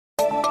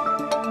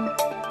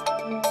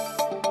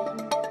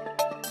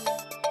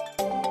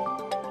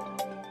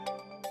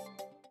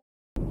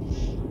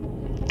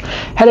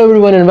Hello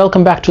everyone and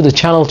welcome back to the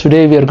channel.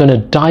 Today we are going to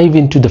dive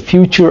into the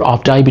future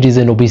of diabetes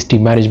and obesity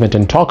management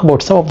and talk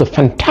about some of the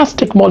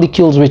fantastic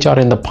molecules which are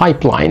in the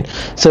pipeline.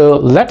 So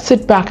let's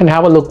sit back and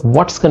have a look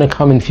what's going to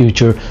come in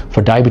future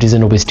for diabetes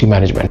and obesity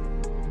management.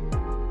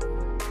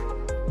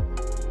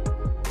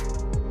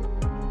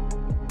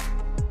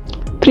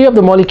 Three of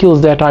the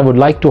molecules that I would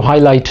like to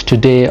highlight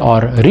today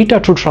are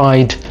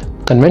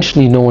Retatrutide,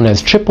 conventionally known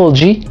as Triple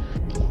G,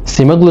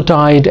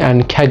 Semaglutide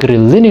and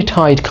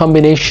Cagrisema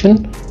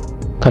combination,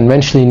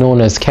 conventionally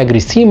known as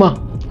Cagrisema,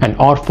 and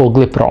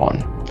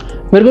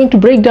Orforglipron. We're going to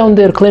break down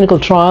their clinical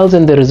trials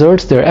and their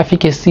results, their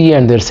efficacy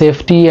and their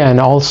safety, and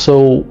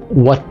also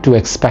what to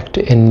expect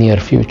in near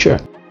future.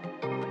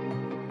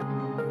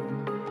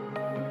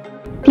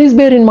 Please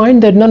bear in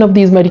mind that none of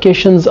these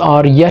medications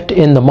are yet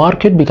in the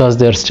market because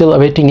they're still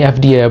awaiting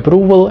FDA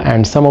approval,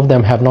 and some of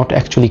them have not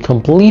actually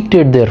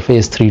completed their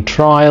phase 3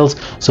 trials.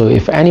 So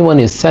if anyone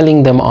is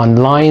selling them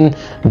online,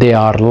 they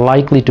are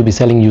likely to be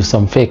selling you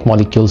some fake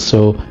molecules.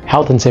 So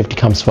health and safety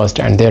comes first,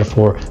 and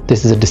therefore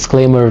this is a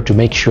disclaimer to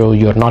make sure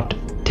you're not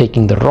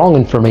taking the wrong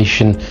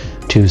information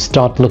to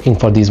start looking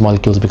for these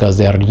molecules because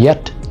they are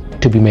yet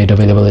to be made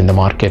available in the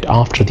market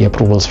after the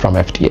approvals from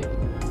FDA.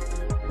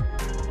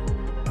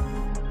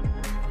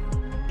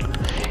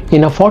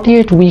 In a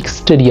 48-week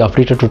study of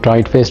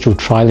Retatrutide phase 2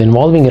 trial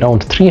involving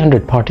around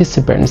 300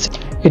 participants,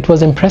 it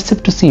was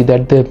impressive to see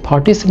that the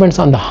participants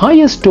on the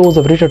highest dose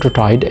of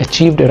Retatrutide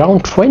achieved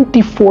around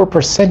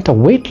 24% of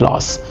weight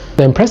loss.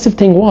 The impressive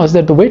thing was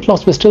that the weight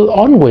loss was still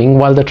ongoing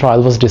while the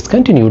trial was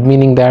discontinued,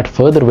 meaning that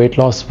further weight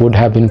loss would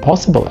have been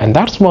possible, and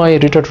that's why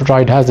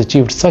Retatrutide has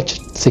achieved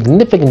such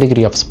significant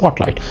degree of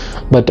spotlight.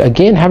 But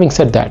again, having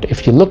said that,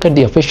 if you look at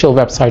the official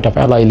website of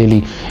Eli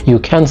Lilly, you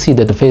can see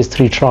that the phase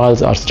 3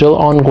 trials are still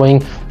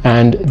ongoing,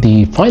 and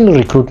the final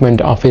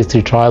recruitment of phase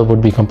 3 trial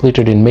would be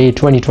completed in May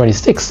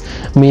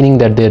 2026, meaning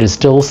that there is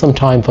still some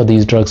time for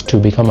these drugs to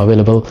become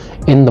available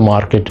in the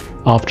market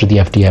after the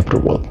FDA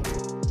approval.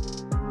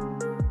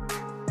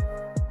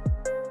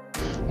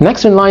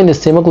 Next in line is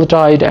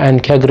Semaglutide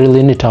and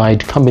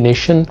Cagrisema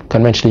combination,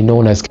 conventionally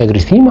known as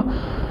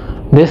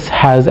Cagrisema. This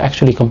has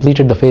actually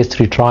completed the phase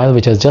 3 trial,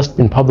 which has just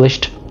been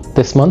published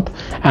this month,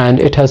 and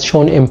it has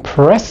shown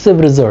impressive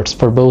results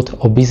for both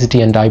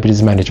obesity and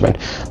diabetes management.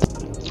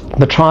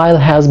 The trial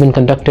has been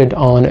conducted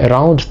on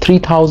around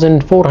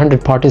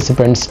 3,400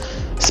 participants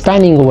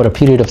spanning over a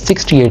period of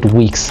 68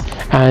 weeks,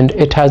 and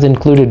it has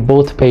included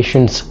both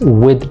patients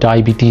with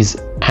diabetes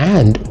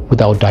and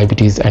without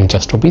diabetes and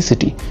just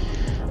obesity.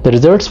 The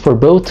results for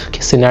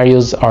both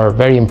scenarios are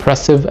very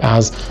impressive,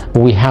 as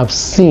we have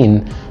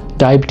seen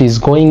diabetes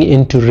going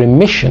into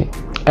remission.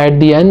 At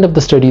the end of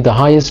the study, the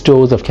highest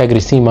dose of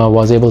Cagrisema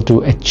was able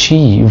to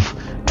achieve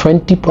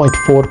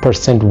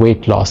 20.4%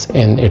 weight loss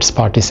in its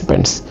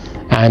participants.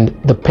 And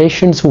the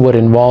patients who were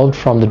involved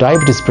from the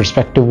diabetes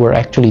perspective were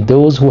actually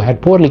those who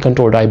had poorly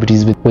controlled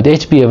diabetes with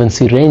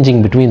HbA1c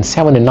ranging between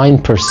 7 and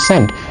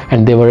 9%,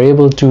 and they were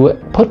able to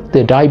put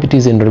the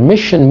diabetes in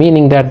remission,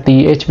 meaning that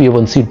the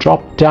HbA1c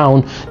dropped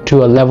down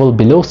to a level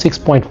below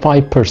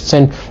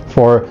 6.5%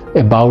 for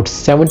about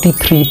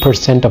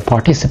 73% of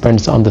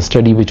participants on the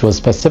study, which was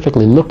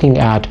specifically looking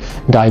at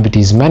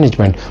diabetes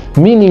management,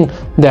 meaning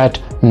that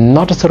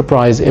not a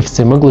surprise if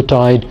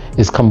Semaglutide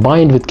is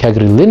combined with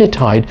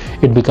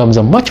Cagrisema, it becomes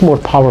a much more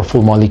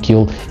powerful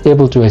molecule,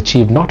 able to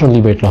achieve not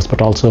only weight loss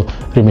but also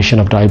remission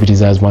of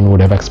diabetes, as one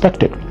would have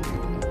expected.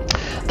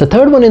 The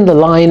third one in the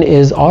line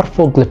is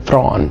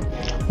Orforglipron.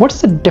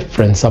 What's the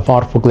difference of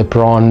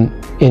Orforglipron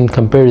in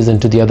comparison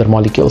to the other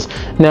molecules?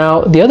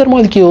 Now, the other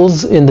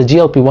molecules in the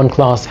GLP-1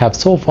 class have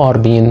so far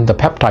been the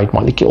peptide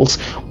molecules,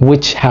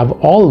 which have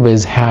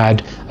always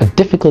had a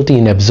difficulty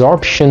in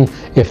absorption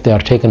if they are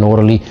taken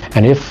orally,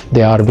 and if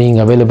they are being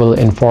available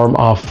in form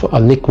of a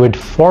liquid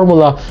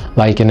formula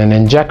like in an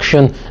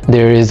injection,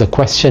 there is a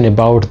question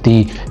about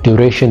the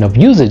duration of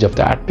usage of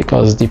that,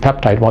 because the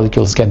peptide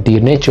molecules get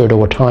denatured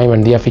over time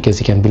and the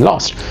efficacy can be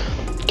lost.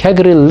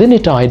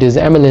 Cagrisema is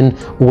amylin,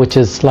 which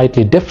is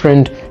slightly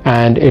different,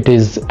 and it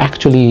is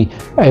actually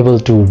able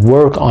to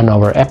work on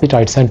our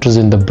appetite centers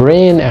in the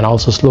brain and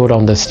also slow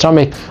down the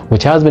stomach,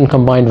 which has been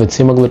combined with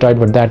Semaglutide,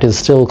 but that is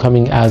still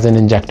coming as an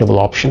injectable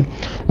option.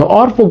 Now,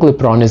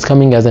 Orforglipron is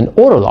coming as an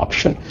oral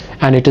option,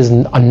 and it is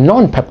a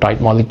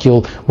non-peptide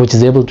molecule which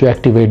is able to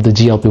activate the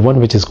GLP-1,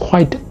 which is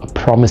quite a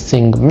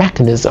promising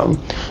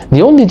mechanism.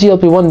 The only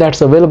GLP-1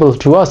 that's available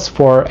to us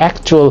for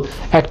actual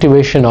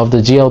activation of the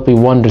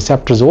GLP-1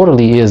 receptors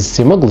orally is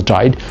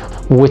Semaglutide,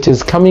 which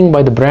is coming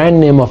by the brand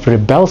name of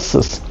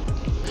Rybelsus.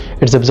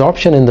 Its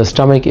absorption in the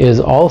stomach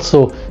is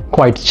also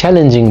quite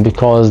challenging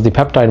because the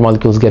peptide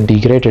molecules get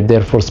degraded.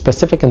 Therefore,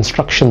 specific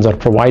instructions are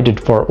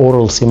provided for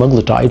oral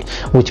Semaglutide,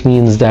 which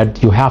means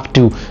that you have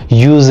to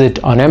use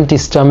it on empty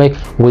stomach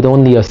with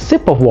only a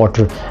sip of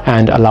water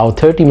and allow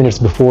 30 minutes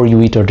before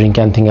you eat or drink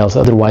anything else.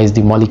 Otherwise,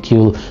 the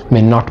molecule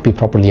may not be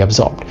properly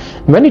absorbed.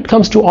 When it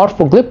comes to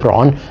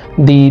Orforglipron,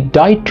 the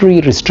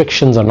dietary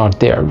restrictions are not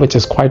there, which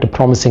is quite a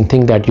promising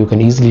thing, that you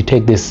can easily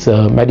take this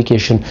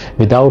medication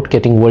without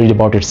getting worried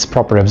about its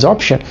proper absorption.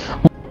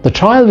 The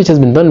trial which has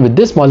been done with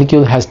this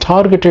molecule has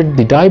targeted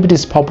the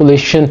diabetes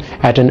population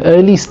at an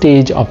early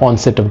stage of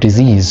onset of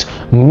disease,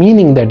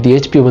 meaning that the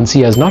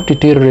HbA1c has not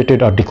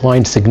deteriorated or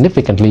declined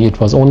significantly.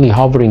 It was only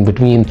hovering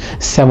between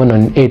 7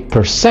 and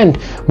 8%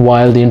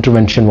 while the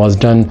intervention was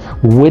done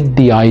with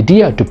the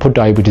idea to put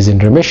diabetes in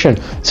remission.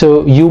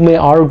 So you may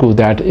argue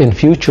that in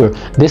future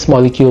this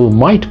molecule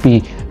might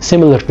be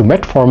similar to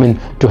metformin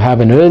to have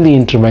an early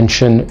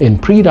intervention in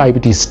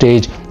pre-diabetes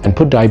stage and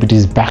put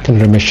diabetes back in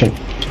remission.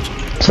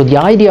 So the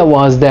idea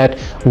was that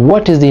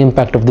what is the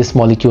impact of this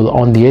molecule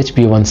on the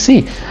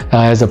HbA1c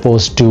as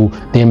opposed to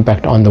the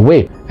impact on the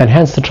weight, and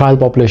hence the trial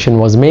population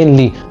was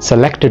mainly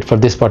selected for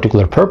this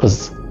particular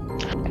purpose.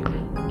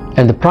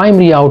 And the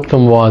primary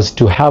outcome was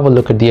to have a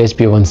look at the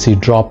HbA1c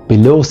drop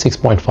below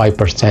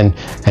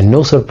 6.5%, and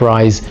no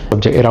surprise,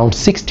 around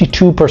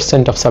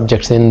 62% of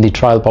subjects in the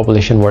trial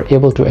population were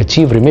able to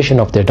achieve remission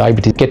of their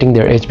diabetes, getting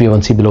their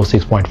HbA1c below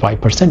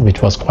 6.5%,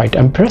 which was quite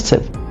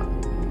impressive.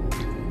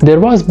 There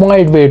was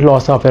mild weight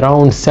loss of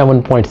around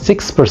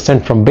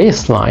 7.6% from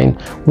baseline,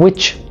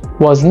 which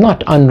was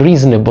not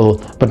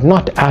unreasonable, but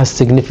not as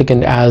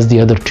significant as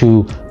the other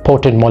two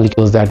potent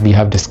molecules that we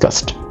have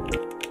discussed.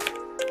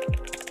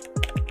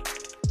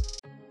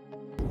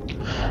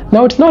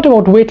 Now, it's not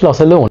about weight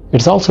loss alone.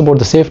 It's also about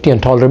the safety and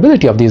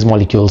tolerability of these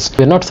molecules.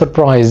 We're not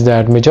surprised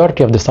that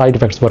majority of the side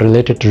effects were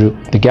related to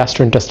the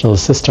gastrointestinal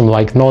system,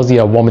 like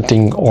nausea,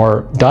 vomiting,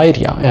 or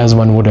diarrhea, as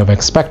one would have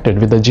expected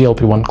with the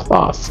GLP-1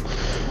 class.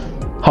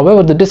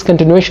 However, the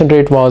discontinuation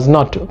rate was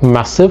not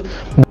massive.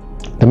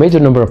 The major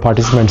number of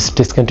participants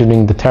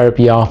discontinuing the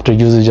therapy after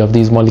usage of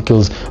these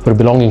molecules were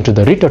belonging to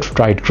the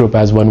Retatrutide group,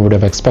 as one would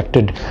have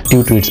expected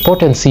due to its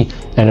potency,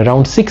 and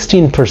around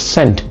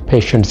 16%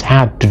 patients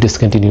had to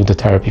discontinue the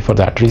therapy for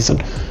that reason,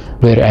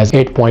 whereas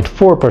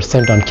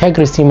 8.4% on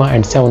Cagrisema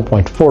and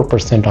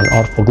 7.4% on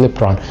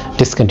Orforglipron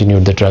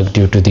discontinued the drug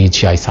due to the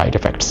GI side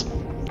effects.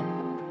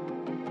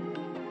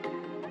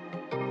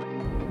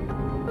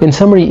 In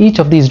summary, each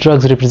of these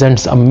drugs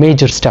represents a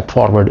major step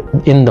forward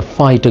in the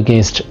fight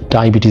against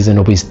diabetes and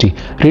obesity.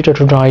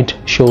 Retatrutide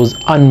shows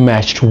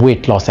unmatched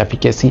weight loss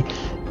efficacy.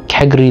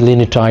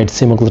 Cagrisema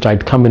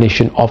semaglutide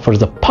combination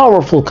offers a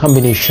powerful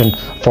combination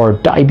for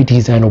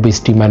diabetes and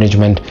obesity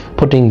management,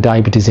 putting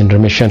diabetes in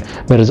remission,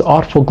 whereas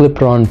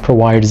Orforglipron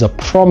provides a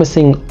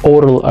promising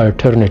oral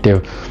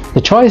alternative.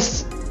 The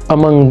choice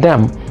among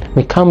them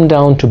may come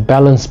down to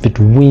balance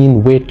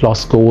between weight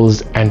loss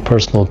goals and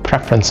personal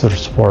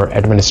preferences for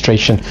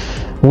administration.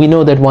 We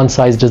know that one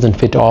size doesn't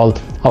fit all.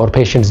 Our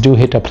patients do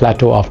hit a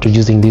plateau after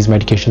using these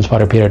medications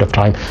for a period of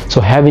time. So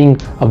having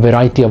a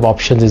variety of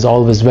options is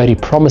always very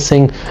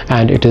promising,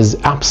 and it is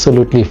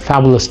absolutely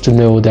fabulous to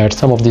know that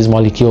some of these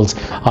molecules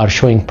are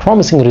showing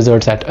promising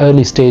results at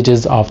early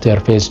stages of their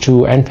phase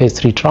 2 and phase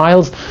 3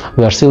 trials.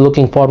 We are still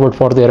looking forward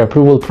for their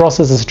approval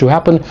processes to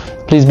happen.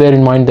 Please bear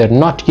in mind they're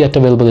not yet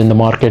available in the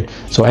market.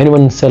 So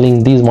anyone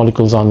selling these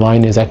molecules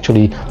online is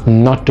actually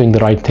not doing the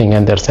right thing,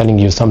 and they're selling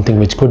you something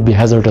which could be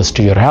hazardous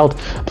to your health.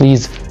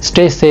 Please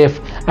stay safe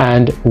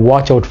and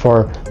watch out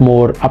for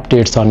more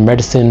updates on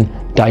medicine,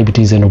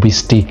 diabetes and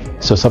obesity.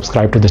 So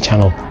subscribe to the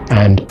channel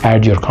and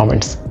add your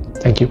comments.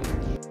 Thank you.